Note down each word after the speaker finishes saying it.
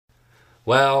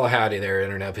Well, howdy there,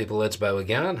 Internet people. It's Bo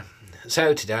again.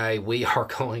 So, today we are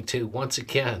going to once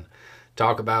again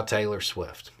talk about Taylor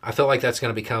Swift. I feel like that's going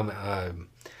to become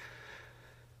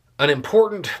an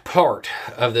important part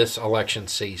of this election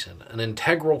season, an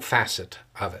integral facet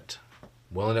of it.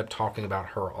 We'll end up talking about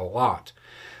her a lot.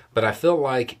 But I feel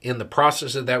like in the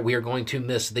process of that, we are going to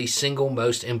miss the single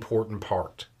most important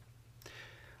part.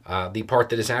 The part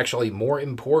that is actually more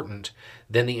important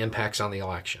than the impacts on the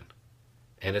election.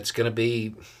 And it's going to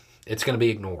be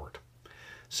ignored.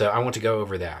 So I want to go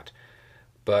over that.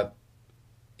 But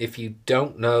if you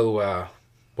don't know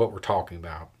what we're talking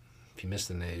about, if you missed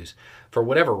the news, for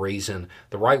whatever reason,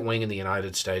 the right wing in the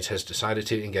United States has decided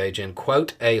to engage in,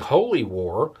 quote, a holy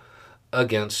war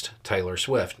against Taylor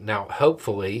Swift. Now,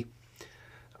 hopefully,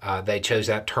 they chose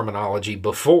that terminology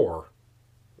before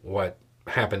what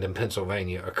happened in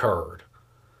Pennsylvania occurred.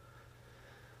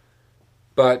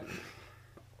 But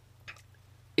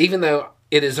even though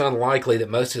it is unlikely that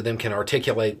most of them can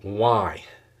articulate why,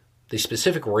 the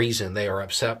specific reason they are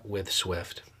upset with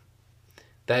Swift,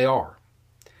 they are.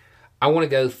 I want to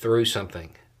go through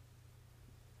something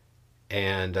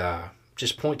and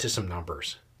just point to some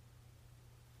numbers.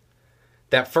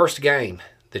 That first game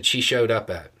that she showed up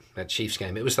at, that Chiefs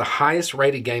game, it was the highest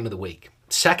rated game of the week.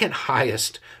 Second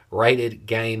highest rated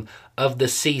game of the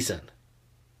season.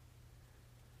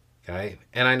 Okay?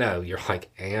 And I know, you're like,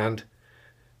 and?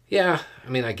 Yeah, I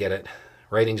mean, I get it.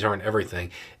 Ratings aren't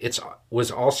everything. It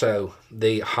was also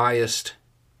the highest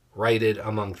rated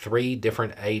among 3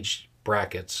 different age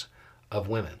brackets of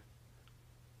women.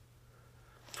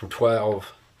 From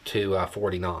 12 to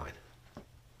 49.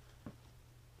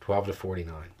 12 to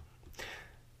 49.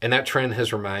 And that trend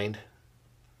has remained.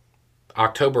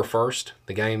 October 1st,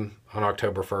 the game on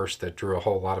October 1st that drew a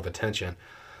whole lot of attention,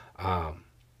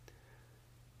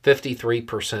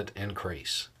 53%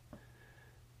 increase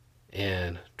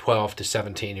in 12 to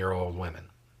 17-year-old women.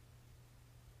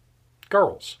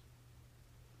 Girls.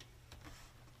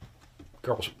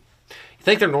 You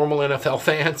think they're normal NFL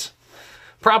fans?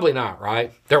 Probably not,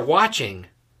 right? They're watching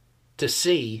to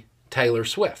see Taylor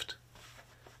Swift.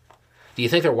 Do you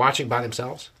think they're watching by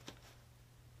themselves?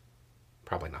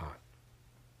 Probably not.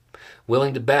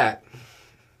 Willing to bet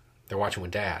they're watching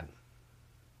with Dad.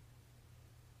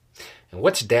 And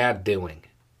what's Dad doing?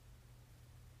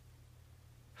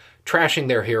 Trashing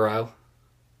their hero.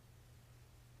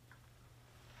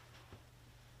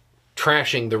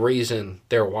 Trashing the reason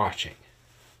they're watching.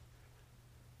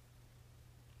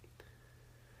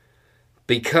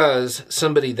 Because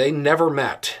somebody they never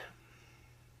met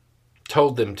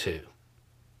told them to.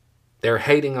 They're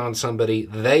hating on somebody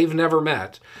they've never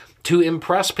met to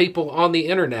impress people on the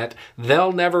internet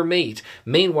they'll never meet.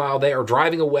 Meanwhile, they are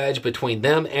driving a wedge between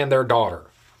them and their daughter.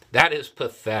 That is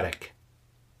pathetic.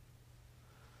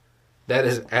 That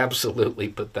is absolutely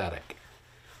pathetic.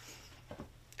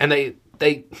 And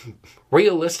they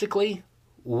realistically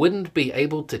wouldn't be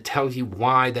able to tell you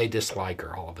why they dislike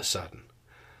her all of a sudden.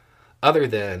 Other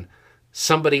than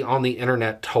somebody on the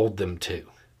internet told them to.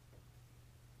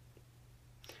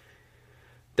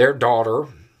 Their daughter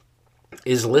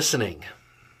is listening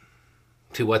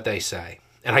to what they say.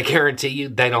 And I guarantee you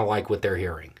they don't like what they're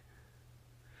hearing.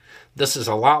 This is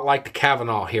a lot like the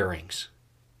Kavanaugh hearings.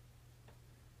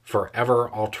 Forever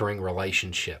altering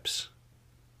relationships.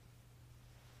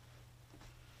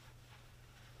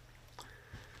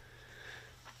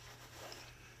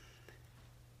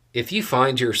 If you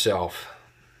find yourself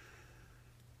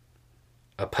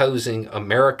opposing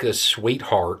America's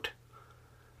sweetheart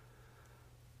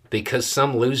because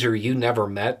some loser you never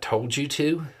met told you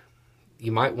to,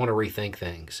 you might want to rethink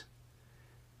things.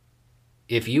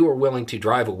 If you are willing to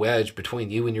drive a wedge between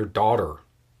you and your daughter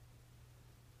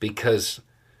because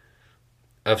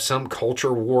of some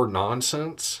culture war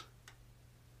nonsense,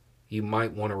 you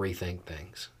might want to rethink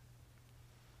things.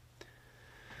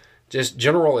 Just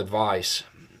general advice.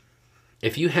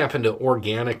 If you happen to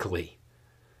organically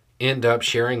end up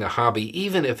sharing a hobby,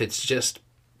 even if it's just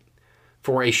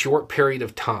for a short period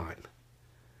of time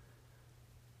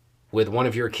with one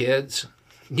of your kids,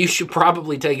 you should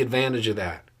probably take advantage of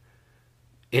that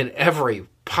in every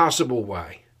possible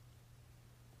way.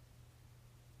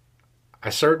 I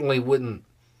certainly wouldn't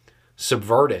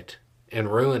subvert it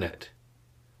and ruin it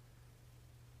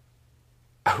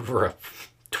over a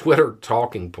Twitter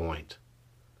talking point.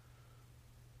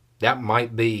 That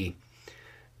might be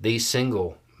the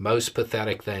single most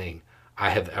pathetic thing I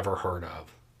have ever heard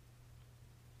of.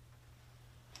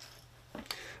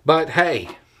 But hey,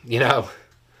 you got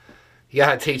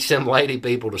to teach them lady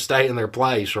people to stay in their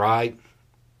place, right?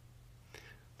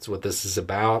 That's what this is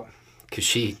about. Because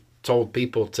she told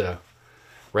people to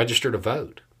register to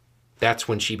vote. That's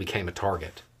when she became a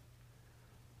target.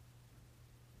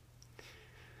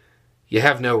 You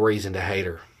have no reason to hate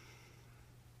her.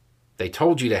 They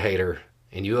told you to hate her,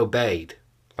 and you obeyed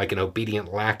like an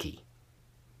obedient lackey.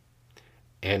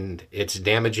 And it's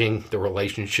damaging the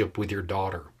relationship with your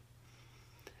daughter.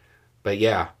 But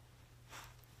yeah,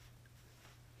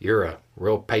 you're a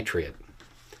real patriot.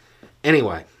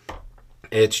 Anyway,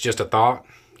 it's just a thought.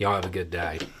 Y'all have a good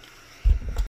day.